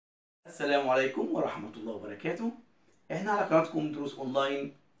السلام عليكم ورحمة الله وبركاته. احنا على قناتكم دروس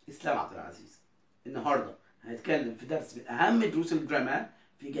اونلاين اسلام عبد العزيز. النهارده هنتكلم في درس من اهم دروس الجرامر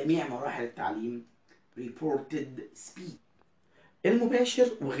في جميع مراحل التعليم، reported speech.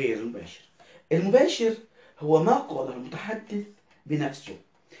 المباشر وغير المباشر. المباشر هو ما قاله المتحدث بنفسه،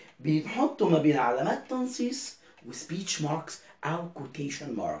 بنحطه ما بين علامات تنصيص وسبيتش ماركس او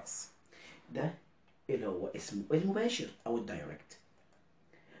كوتيشن ماركس. ده اللي هو اسمه المباشر او الدايركت.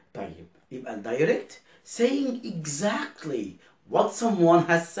 طيب يبقى الدايركت saying exactly what someone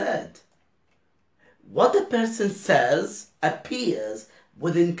has said. What a person says appears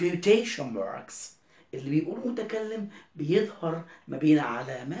within quotation marks. اللي بيقول متكلم بيظهر ما بين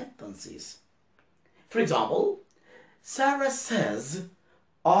علامات تنصيص. For example, Sarah says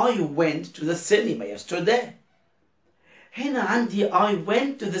I went to the cinema yesterday. هنا عندي I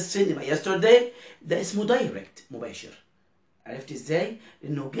went to the cinema yesterday، ده اسمه direct مباشر. عرفت ازاي؟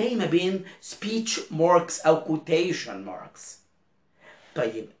 لانه جاي ما بين speech marks او quotation marks.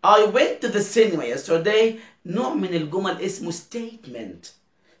 طيب I went to the cinema yesterday نوع من الجمل اسمه statement.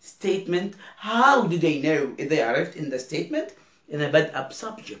 statement how did they know؟ إذا عرفت in the statement إنها بادئة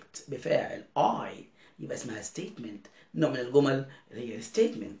بسبجكت بفاعل I يبقى اسمها statement، نوع من الجمل اللي هي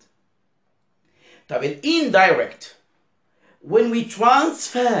statement. طب ال indirect when we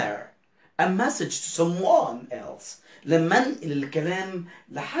transfer a message to someone else، لما انقل الكلام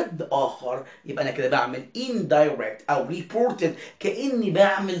لحد اخر يبقى انا كده بعمل indirect او reported، كاني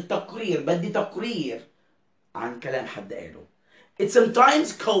بعمل تقرير، بدي تقرير عن كلام حد قاله. It's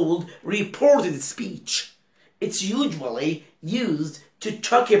sometimes called reported speech. It's usually used to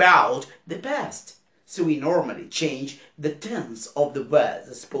talk about the past, so we normally change the tense of the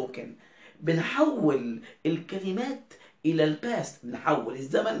words spoken. بنحول الكلمات إلى الباست، بنحول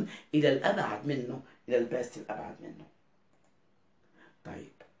الزمن إلى الأبعد منه، إلى الباست الأبعد منه.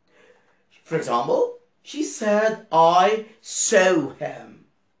 طيب for example, she said I saw him.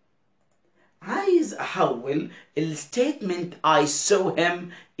 عايز أحول الستيتمنت I saw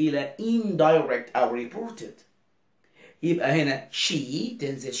him إلى indirect أو reported. يبقى هنا she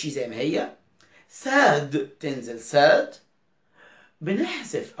تنزل she زي ما هي، said تنزل said.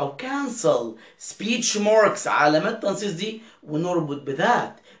 بنحذف او cancel speech marks علامات تنصيص دي ونربط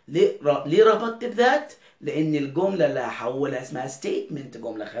بذات. ليه ربطت بذات؟ لان الجمله اللي هحولها اسمها statement،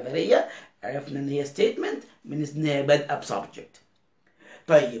 جمله خبريه. عرفنا ان هي statement من ان هي بادئه بسبجكت.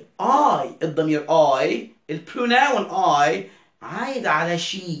 طيب I الضمير I البروناون I عايد على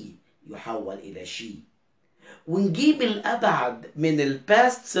she يحول الى she. ونجيب الأبعد من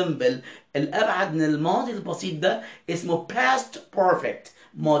الباست سيمبل، الأبعد من الماضي البسيط ده اسمه past perfect،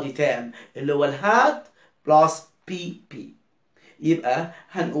 ماضي تام، اللي هو الهاد بلس PP. يبقى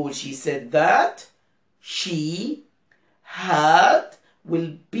هنقول she said that she had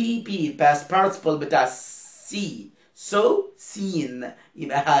والPP past participle بتاع see، so seen،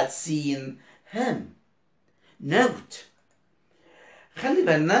 يبقى had seen him. note خلي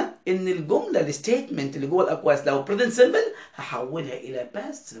بالنا ان الجمله الستيتمنت اللي جوه الاقواس لو present simple هحولها الى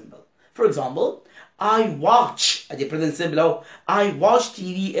past simple. For example, I watch، ادي present simple اهو، I watch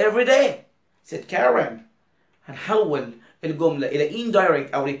TV every day said Karen. هنحول الجمله الى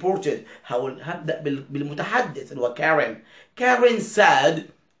indirect او reported، هبدا بالمتحدث اللي هو Karen. Karen said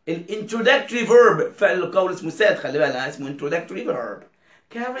الانترودكتوري فيرب، فعل القول اسمه said، خلي بالنا اسمه introductory verb.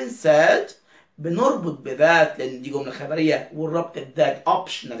 Karen said بنربط بذات لان دي جمله خبريه، والربط بذات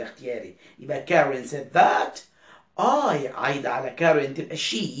اوبشنال اختياري. يبقى Karen said that I عايده على Karen تبقى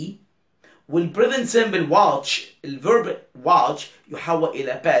she، والبريزنت سيمبل watch الفيرب watch يحول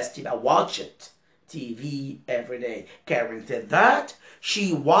الى past يبقى watched TV every day. Karen said that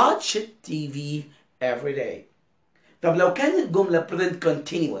she watched TV every day. طب لو كانت الجملة present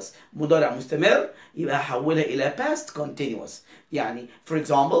continuous مضارع مستمر يبقى هحولها إلى past continuous. يعني for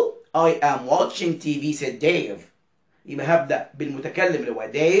example I am watching TV said Dave. يبقى هبدأ بالمتكلم اللي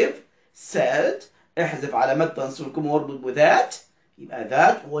هو Dave said، احذف علامات تنصيبكم واربط بذات، يبقى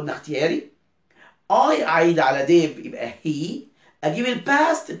ذات وقلنا اختياري. I عايد على Dave يبقى he، أجيب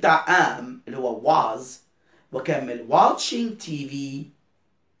الباست بتاع am اللي هو was وأكمل watching TV،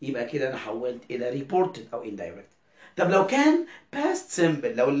 يبقى كده أنا حولت إلى reported أو indirect. طب لو كان past simple،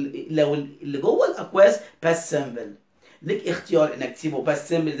 لو اللي جوه الأقواس past simple، لك اختيار انك تسيبه past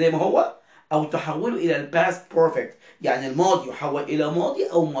simple زي ما هو او تحوله الى الباست perfect، يعني الماضي يحول الى ماضي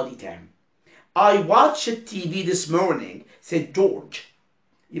او ماضي تام. I watched TV this morning said George.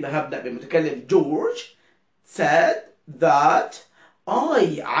 يبقى هبدأ بالمتكلم George said that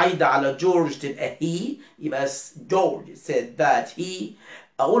I عايدة على George تبقى he، يبقى George said that he.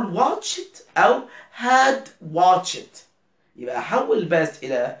 أقول watched أو had watched، يبقى احول past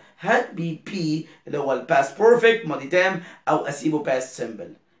الى had be P اللي هو ال past perfect ماضي تام، او اسيبه past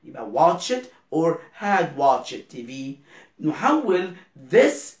simple. يبقى watched or had watched TV. نحول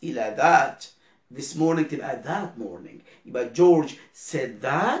this الى that. This morning تبقى that morning. يبقى George said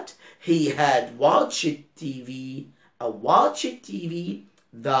that he had watched TV watched TV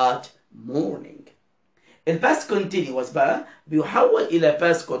that morning. الباست continuous بقى بيحول إلى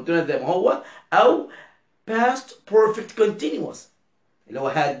past continuous زي ما هو، أو past perfect continuous اللي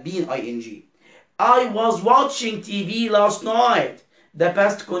هو had been ing. I was watching TV last night. ده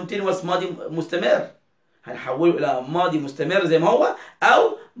past continuous ماضي مستمر، هنحوله إلى ماضي مستمر زي ما هو،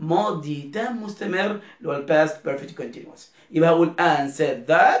 أو ماضي تام مستمر اللي هو past perfect continuous. يبقى هقول Anne said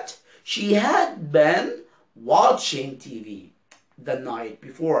that she had been watching TV the night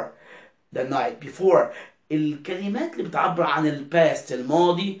before. the night before. الكلمات اللي بتعبر عن الباست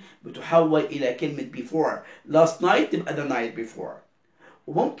الماضي بتحول إلى كلمة before. last night تبقى the night before.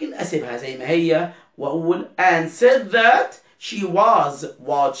 وممكن أسيبها زي ما هي وأقول and said that she was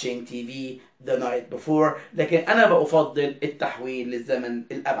watching TV the night before، لكن أنا بفضل التحويل للزمن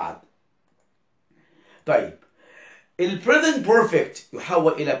الأبعد. طيب ال present perfect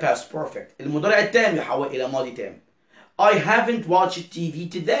يحول إلى past perfect. المضارع التام يحول إلى ماضي تام. I haven't watched TV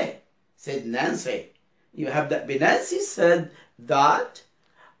today said Nancy. يبقى هبدأ بنانسي said that.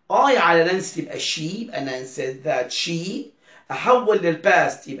 I على نانسي تبقى she، يبقى Nancy said that she. أحول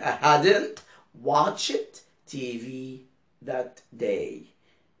للباست يبقى hadn't watched TV that day.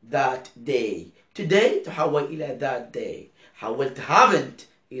 that day. today تحول إلى that day. حولت haven't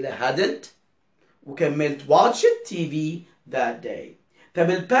إلى hadn't وكملت watched TV that day. طب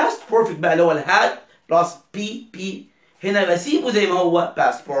الباست perfect بقى اللي هو الهاد plus PP هنا بسيبه زي ما هو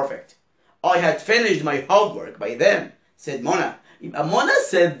past perfect. I had finished my homework by then said Mona. يبقى Mona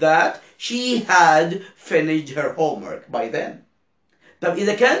said that she had finished her homework by then. طب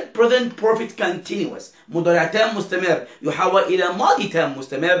إذا كان present perfect continuous مضارع تام مستمر يحول إلى ماضي تام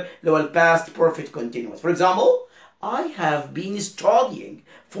مستمر اللي هو past perfect continuous. For example, I have been studying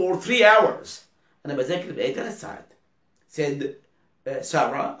for 3 hours. أنا بذاكر بقالي 3 ساعات. said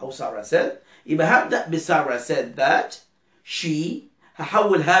Sarah أو Sarah said. يبقى هبدأ بسارة said that she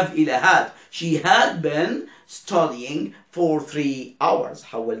هحول have إلى had. She had been studying for 3 hours.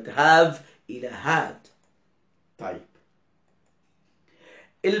 حولت have إلى had. طيب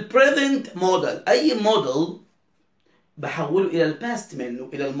ال present model أي model بحوله إلى ال past منه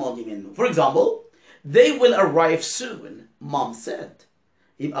إلى الماضي منه. For example, they will arrive soon. Mom said.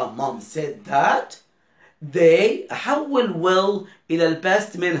 يبقى mom said that they أحول will إلى ال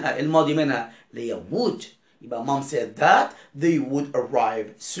past منها الماضي منها اللي هي would. يبقى mom said that they would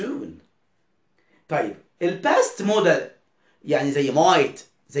arrive soon. طيب ال past model يعني زي might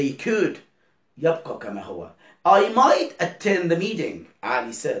زي could يبقى كما هو. I might attend the meeting.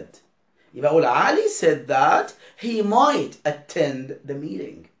 Ali said. يبقى أقول Ali said that he might attend the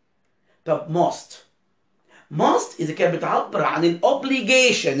meeting. طب must. must إذا كانت بتعبر عن ال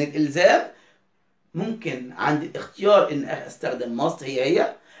obligation الإلزام ممكن عندي الاختيار إن أستخدم must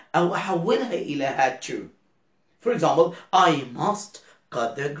هي أو أحولها إلى had to. For example, I must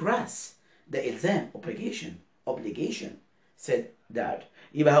cut the grass. ده إلزام obligation said dad.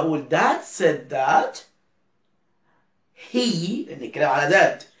 يبقى هقول dad said that he نتكلم على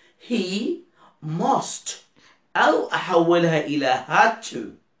that he must أو أحولها إلى had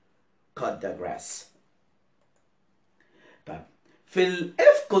to cut the grass. طيب في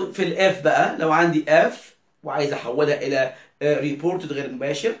ال F بقى لو عندي F وعايز أحولها إلى reported غير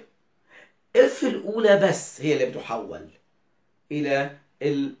مباشر، F الأولى بس هي اللي بتحول إلى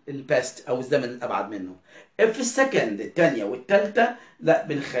الباست أو الزمن الأبعد منه. F السكند الثانية والثالثة لا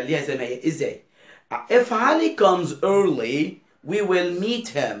بنخليها زي ما هي. إزاي؟ If Ali comes early, we will meet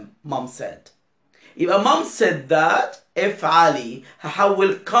him, Mom said. يبقى Mom said that if Ali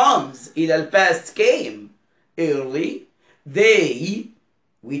هحول comes إلى الباست came early, they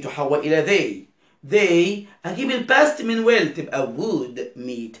وتحول إلى they هجيب الباست من will تبقى would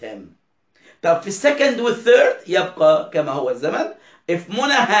meet him. طب في السكند والثيرد يبقى كما هو الزمن. If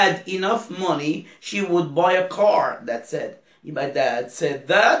Mona had enough money, she would buy a car. That's it. يبقى dad said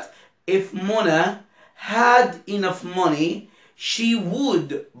that if Mona had enough money, she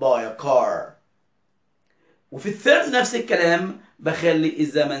would buy a car. وفي الثيرد نفس الكلام بخلي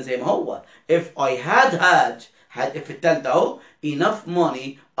الزمن زي ما هو. If I had if الثالثة اهو enough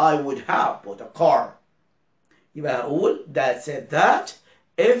money, I would have bought a car. يبقى هقول dad said that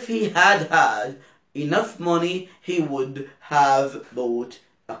if he had enough money, he would have bought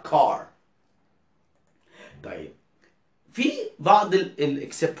a car. طيب في بعض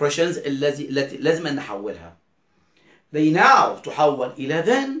الاكسبريشنز التي لازم نحولها. they now تحول إلى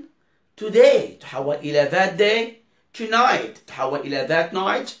then. Today تحول إلى that day. Tonight تحول إلى that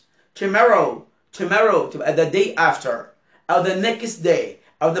night. Tomorrow تبقى the day after أو the next day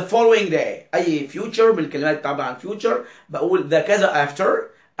أو the following day. أي future بالكلمات طبعا future بقول the كذا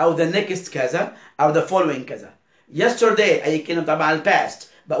after أو the next كذا أو the following كذا. Yesterday أي كلمة طبعا past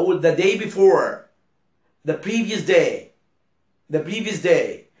بقول the day before, the previous day,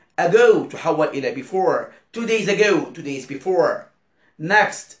 ago تحول إلى before, 2 days ago, 2 days before.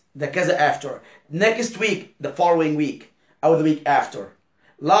 Next the كذا after, next week the following week أو the week after.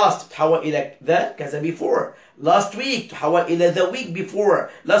 Last تحول إلى the كذا before, last week تحول إلى the week before,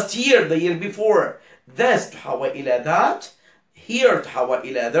 last year the year before. This تحول إلى that, here تحول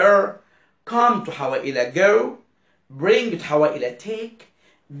إلى there, come تحول إلى go, bring تحول إلى take,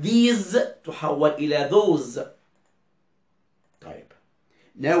 these تحول إلى those. طيب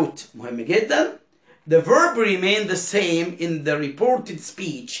note مهم جدا. The verb remain the same in the reported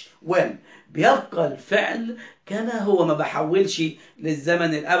speech when بيبقى الفعل كما هو ما بحولش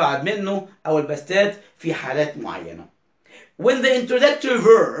للزمن الأبعد منه أو الباستات في حالات معينة. When the introductory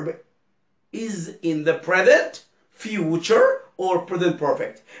verb is in the present, future or present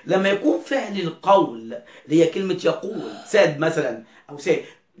perfect. لما يكون فعل القول اللي هي كلمة يقول said مثلا أو say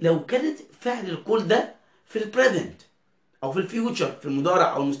لو كانت فعل القول ده في البريزنت أو في الفيوتشر في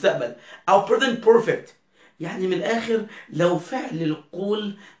المضارع أو المستقبل أو present perfect يعني من الآخر لو فعل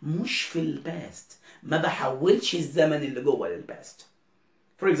القول مش في الباست ما بحولش الزمن اللي جوه للباست.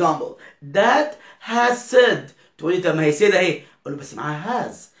 For example, Dad has said. تقولي طب ما هي said اهي أقول له بس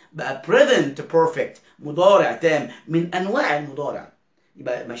معاها has بقى present perfect مضارع تام من أنواع المضارع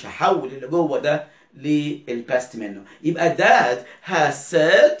يبقى مش هحول اللي جوه ده للباست منه. يبقى Dad has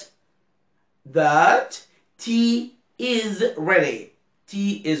said that tea is ready.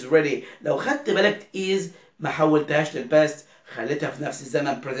 Tea is ready. لو خدت بالك is ما حولتهاش للباست خليتها في نفس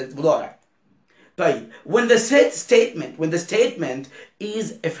الزمن present مضارع. طيب when the statement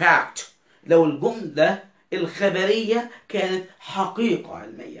is a fact لو الجملة الخبرية كانت حقيقة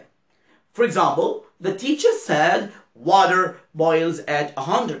علمية. For example, the teacher said water boils at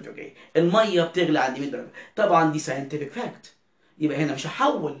 100 degrees. المية بتغلي عند 100 درجة. طبعا دي scientific fact. يبقى هنا مش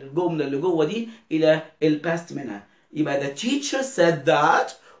هحول الجملة اللي جوه دي إلى الباست منها. يبقى the teacher said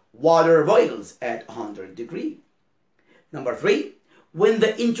that water boils at 100 degrees. Number 3, when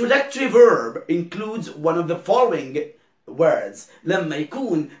the introductory verb includes one of the following words. لما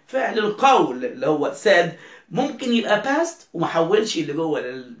يكون فعل القول اللي هو said ممكن يبقى past وما حولش اللي جوه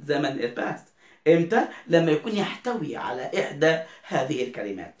للزمن الباست. امتى؟ لما يكون يحتوي على إحدى هذه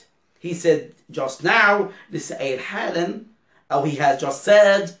الكلمات. He said just now لسه قايل حالا أو he has just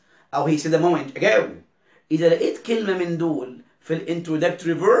said أو he said a moment ago. إذا لقيت كلمة من دول في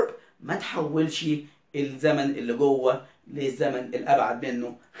الانترودكتوري verb ما تحولش الزمن اللي جوه للزمن الأبعد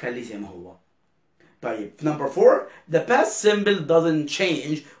منه خليه زي ما هو. طيب في number 4 the past symbol doesn't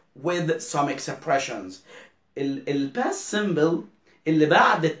change with some expressions. الباست symbol اللي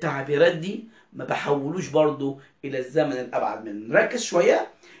بعد التعبيرات دي ما بحولوش برضو إلى الزمن الأبعد منه. نركز شوية.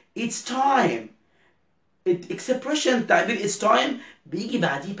 It's time. expression تعبير it's time بيجي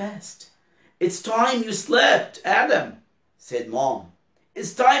بعديه past. It's time you slept, Adam, said mom.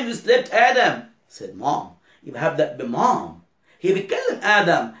 It's time you slept, Adam, said mom. يبقى هبدأ بمام. هي بتكلم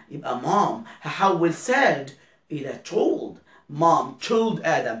آدم يبقى mom. هحول said إلى told. Mom told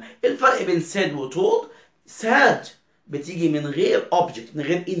Adam. الفرق بين said و told said بتيجي من غير object من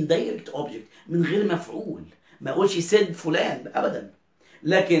غير indirect object من غير مفعول ما أقولش said فلان أبدا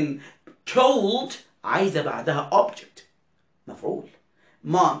لكن told عايزة بعدها object مفعول.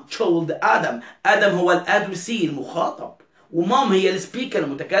 Mom told Adam. Adam هو الأدرسي المخاطب ومام هي السبيكر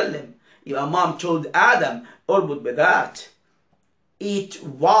المتكلم يبقى mom told Adam اربط بذات. It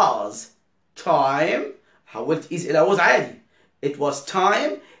was time حولت is إلى was عادي. It was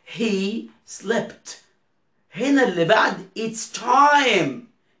time he slept. هنا اللي بعد it's time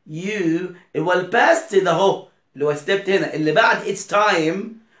you هو الباست ده اهو اللي هو slept هنا اللي بعد it's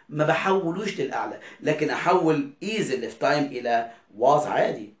time ما بحولوش للأعلى لكن أحول is اللي في time إلى was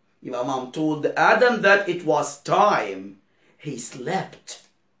عادي. يبقى mom told Adam that it was time he slept.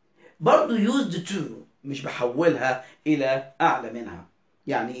 برضو used to مش بحولها إلى أعلى منها.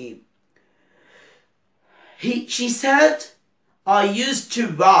 يعني إيه؟ She said I used to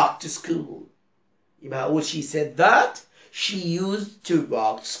walk to school. يبقى أقول she said that she used to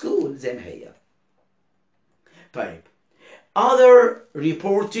walk to school زي ما هي. طيب other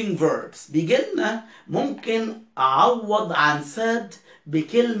reporting verbs بيجيلنا ممكن أعوض عن said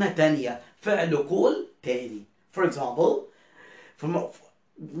بكلمة تانية فعل قول تاني. For example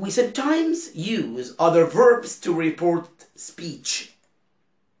we sometimes use other verbs to report speech.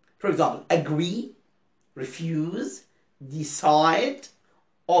 For example, agree, refuse, decide,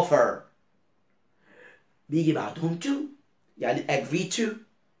 offer. بيجي بعدهم to. يعني agree to,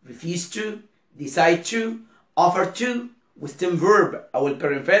 refuse to, decide to, offer to وstem verb أو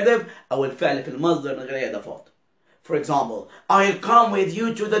البرينفاتيف أو الفعل في المصدر من غير أي إضافات. For example, I'll come with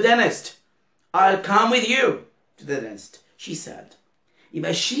you to the dentist. I'll come with you to the dentist. She said.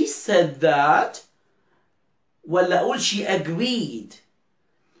 يبقى she said that ولا أقول she agreed؟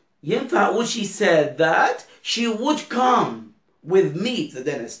 ينفع أقول she said that she would come with me to the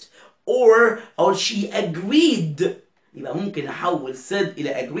dentist. Or أقول she agreed. يبقى ممكن أحول said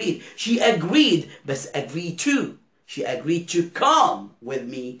إلى agreed. She agreed بس agreed to. She agreed to come with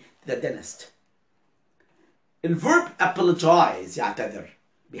me to the dentist. الverb apologize يعتذر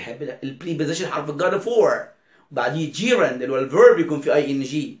بيحب البريبوزيشن حرف الجر for وبعديه gerund اللي هو الverb يكون في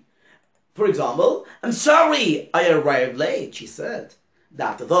ing. For example, I'm sorry I arrived late, she said. ده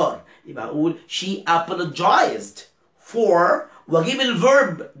اعتذار. يبقى أقول she apologized for وأجيب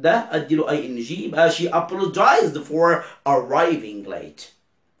الverb ده أديله ing يبقى she apologized for arriving late.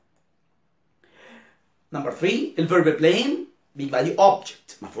 Number 3 الverb blame بيجي بعديه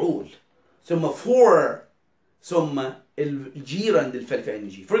object مفعول ثم for ثم الجيرند الفعل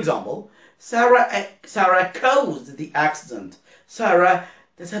في ing. For example, Sarah caused the accident. Sarah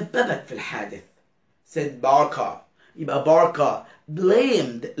تسببت في الحادث. said Barker. يبقى Barker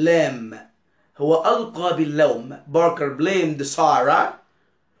blamed Lem. هو ألقى باللوم. Barker blamed Sarah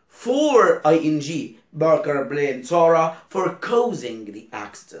for ing. Barker blamed Sarah for causing the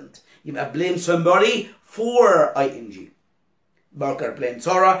accident. يبقى blame somebody for ing. Barker blamed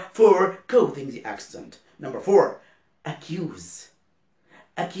Sarah for causing the accident. Number 4, accuse.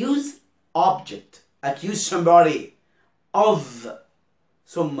 Accuse object. Accuse somebody of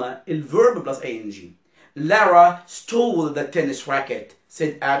ثم الverb plus ing. Lara stole the tennis racket,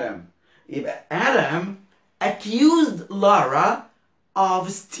 said Adam. يبقى Adam accused Lara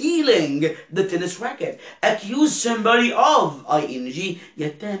of stealing the tennis racket. Accuse somebody of ing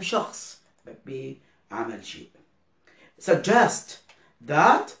يتهم شخص بعمل شيء. Suggest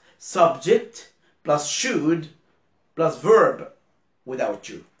that subject plus should plus verb without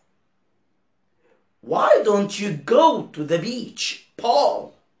to. Why don't you go to the beach,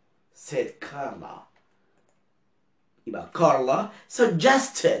 Paul? said Carla. يبقى Carla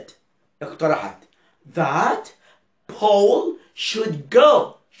suggested اقترحت that Paul should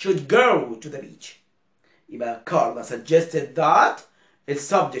go to the beach. يبقى Carla suggested that the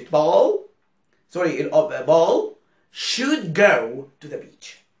subject Paul should go to the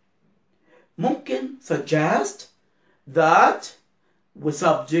beach. ممكن suggest that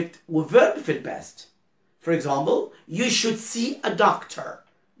وسubject وverb في البast. For example, you should see a doctor,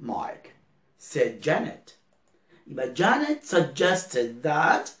 Mike, said Janet. يبقى Janet suggested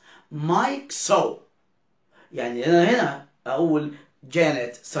that Mike saw. يعني أنا هنا أقول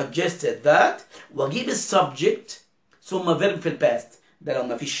Janet suggested that وأجيب السبجكت ثم verb في البast. ده لو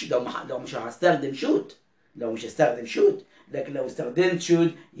ما فيش لو مش هستخدم should. لو مش هستخدم should. لكن لو استخدمت should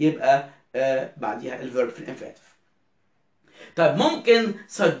يبقى بعديها الverb في الانفاتيف. طيب ممكن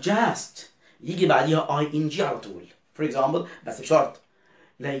suggest يجي بعديها ing على طول. For example بس بشرط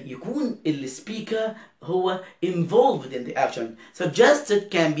لا يكون السبيكر هو involved in the action. Suggested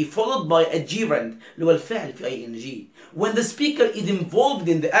can be followed by a gerund اللي هو الفعل في ing. When the speaker is involved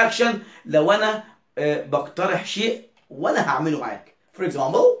in the action لو أنا بقترح شيء وأنا هعمله معاك. For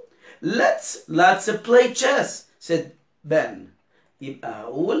example, let's play chess, said Ben. يبقى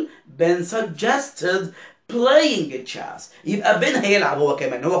هقول Ben suggested playing chess. يبقى Ben هيلعب هو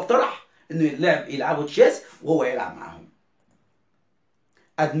كمان. هو اقترح إنه يلعبوا تشيس وهو يلعب معاهم.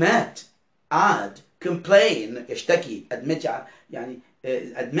 admit, add, complain يشتكي. admit يعني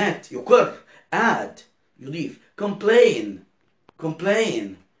admit يقر. add يضيف. complain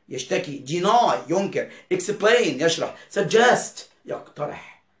يشتكي. deny ينكر. explain يشرح. suggest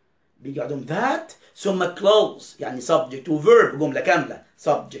يقترح. بيجي بعدهم that ثم clause يعني subject و verb جملة كاملة.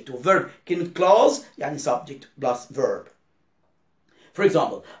 subject و verb. كلمة clause يعني subject plus verb. For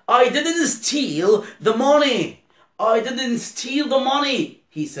example, I didn't steal the money. I didn't steal the money,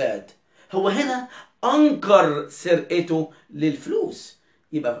 he said. هو هنا أنكر سرقته للفلوس.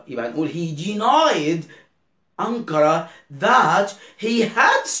 يبقى نقول he denied أنكر that he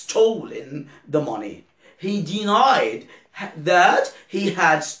had stolen the money. He denied that he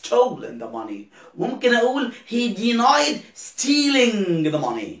had stolen the money. ممكن أقول he denied stealing the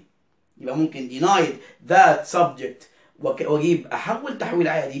money. يبقى ممكن denied that subject واجيب احول تحويل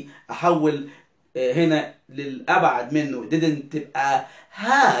عادي احول هنا للأبعد منه didn't تبقى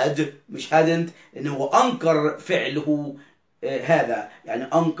had مش hadn't، لأن هو أنكر فعله هذا، يعني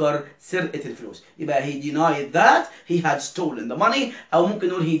أنكر سرقة الفلوس. يبقى he denied that he had stolen the money، أو ممكن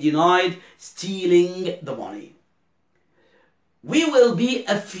نقول he denied stealing the money. We will be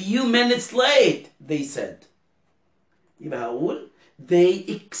a few minutes late they said. يبقى هقول they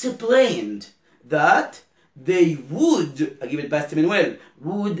explained that they would، أجيب الباست من will،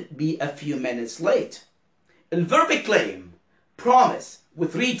 would be a few minutes late. الverb claim promise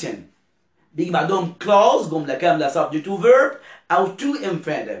with written بيجي بعدهم clause جملة كاملة subject to verb أو to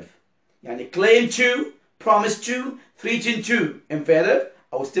infinitive، يعني claim to، promise to، threaten to infinitive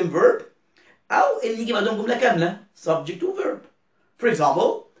أو stem verb، أو اللي يجي بعدهم جملة كاملة subject to verb. For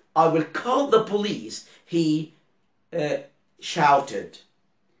example, I will call the police he shouted.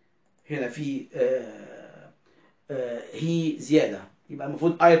 هنا في he زيادة، يبقى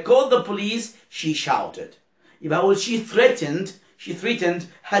المفروض I called the police she shouted. يبقى أقول she threatened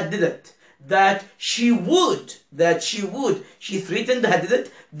هددت that she would she threatened هددت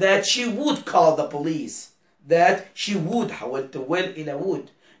that she would call the police، that she would حولت will إلى would.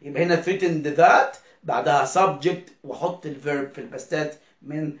 يبقى هنا threatened that بعدها subject وحط الverb في الباستات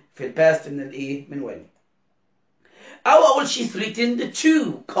في الباست من الايه من will. أو أقول she threatened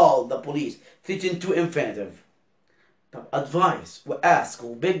to call the police، threatened to infinitive. طب advise و ask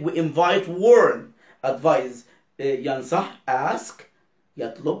و beg و invite warn. advise ينصح، ask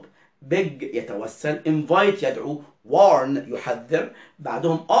يطلب، beg يتوسل، invite يدعو، warn يحذر،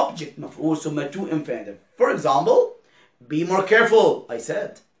 بعدهم object مفعول ثم to infinitive. For example, be more careful I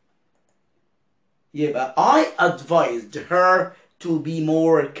said. يبقى I advised her to be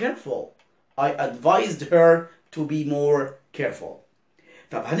more careful. I advised her to be more careful.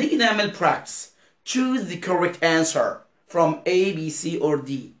 طب هنيجي نعمل practice. Choose the correct answer from A, B, C or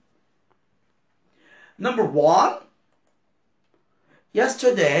D. Number 1.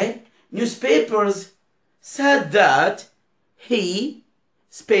 Yesterday, newspapers said that he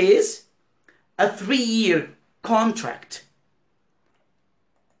space a 3-year contract.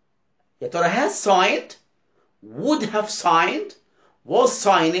 يا ترى has signed، would have signed، was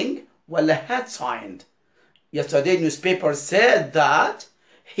signing ولا had signed. Yesterday newspaper said that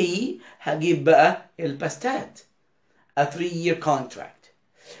he هجيب بقى الباستات a 3-year contract.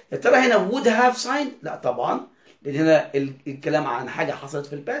 يا ترى هنا would have signed؟ لا طبعا، لأن هنا الكلام عن حاجة حصلت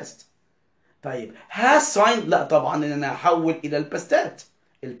في الباست. طيب has signed؟ لا طبعا، لأن أنا هحول إلى الباستات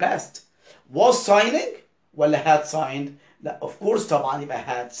الباست. was signing ولا had signed؟ لا of course طبعا يبقى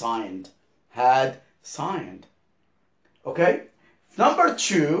had signed. had signed. Okay. Number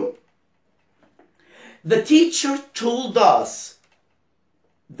 2. The teacher told us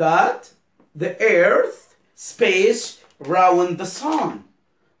that the earth space round the sun.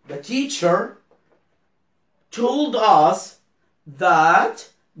 The teacher told us that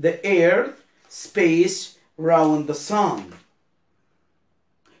the earth space round the sun.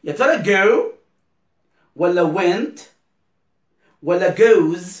 يا ترى go ولا went ولا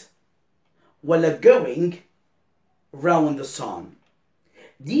goes ولا going round the sun.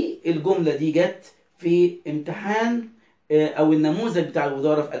 دي الجملة دي جت في امتحان أو النموذج بتاع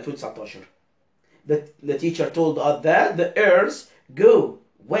الوزارة في 2019. The teacher told us that the earth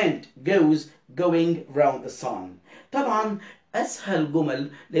went, goes, going round the sun. طبعا أسهل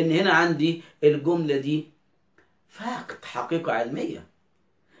جمل، لأن هنا عندي الجملة دي فاكت، حقيقة علمية،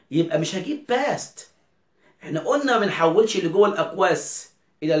 يبقى مش هجيب past. احنا قلنا ما بنحولش اللي جوه الأقواس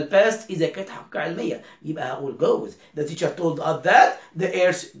إلى الباست إذا كانت حقيقة علمية، يبقى هقول goes. The teacher told us that the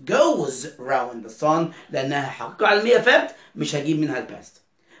earth goes round the sun، لأنها حقيقة علمية fact، مش هجيب منها الباست.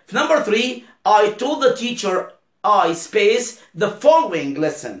 في number 3. I told the teacher I space the following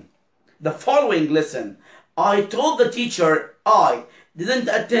lesson. The following lesson. I told the teacher I didn't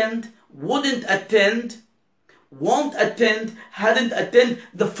attend, wouldn't attend, won't attend, hadn't attend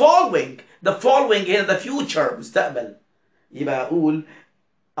the following. The following here the future مستقبل. يبقى أقول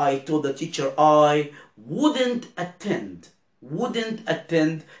I told the teacher I wouldn't attend. Wouldn't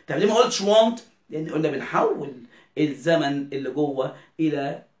attend. طب ليه ما قلتش won't؟ لأن قلنا بنحول الزمن اللي جوه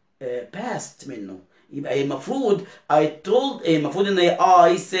إلى past منه. يبقى المفروض المفروض إن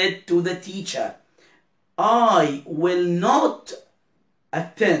I said to the teacher I will not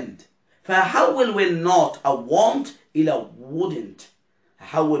attend. فهحول will not أو won't إلى wouldn't.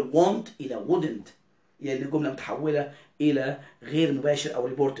 هحول won't إلى wouldn't، يعني الجملة متحولة إلى غير مباشر أو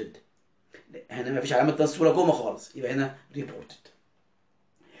reported. هنا ما فيش علامة تنصيب ولا كومة خالص، يبقى هنا reported.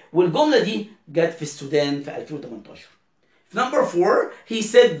 والجملة دي جت في السودان في 2018. في number 4. He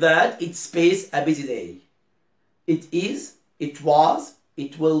said that it's space a busy day. It is, it was,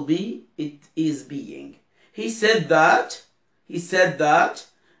 it will be, it is being. He said that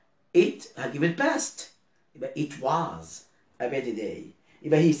it هجيب الباست يبقى it was a busy day.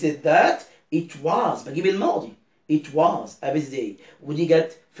 يبقى he said that it was بجيب الماضي it was a busy day. ودي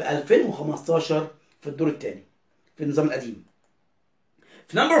جت في 2015 في الدور الثاني في النظام القديم.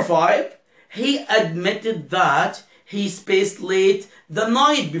 في number 5 he admitted that he spaced late the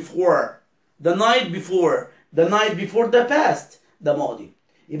night before the past ده ماضي.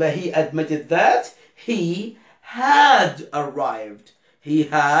 يبقى he admitted that he had arrived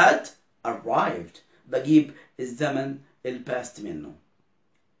بجيب الزمن الباست منه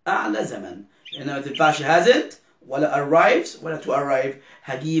أعلى زمن لأن ما تنفعش hasn't ولا arrives ولا to arrive.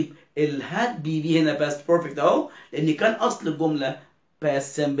 هجيب had be هنا past perfect أهو لأن كان أصل الجملة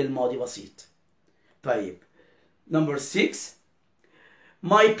past simple ماضي بسيط. طيب number 6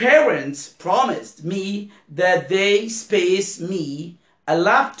 my parents promised me that they space me a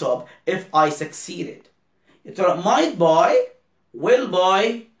laptop if I succeeded. يا ترى might buy will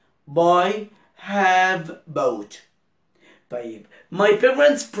buy have bought. طيب my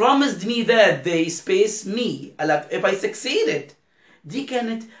parents promised me that they space me a laptop if I succeeded. دي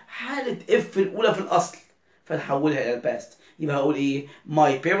كانت حالة if الأولى في الأصل فنحولها إلى الباست. يبقى هقول إيه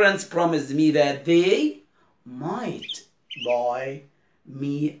my parents promised me that they might buy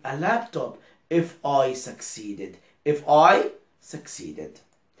me a laptop if I succeeded.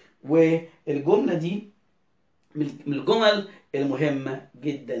 والجملة دي من الجمل المهمة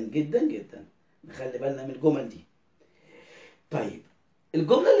جدا جدا جدا نخلي بالنا من الجمل دي. طيب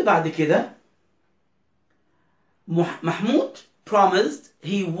الجملة اللي بعد كده محمود promised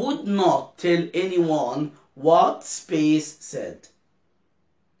he would not tell anyone what space said.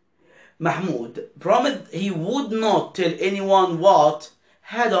 محمود promised he would not tell anyone what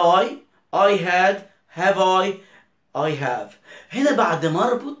had I had have I have. هنا بعد ما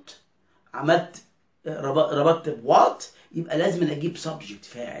اربط عملت ربطت بوات يبقى لازم اجيب subject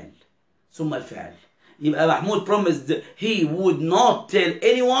فاعل ثم الفعل. يبقى محمود promised he would not tell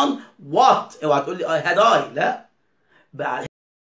anyone what. اوعى تقول لي I had لا بعد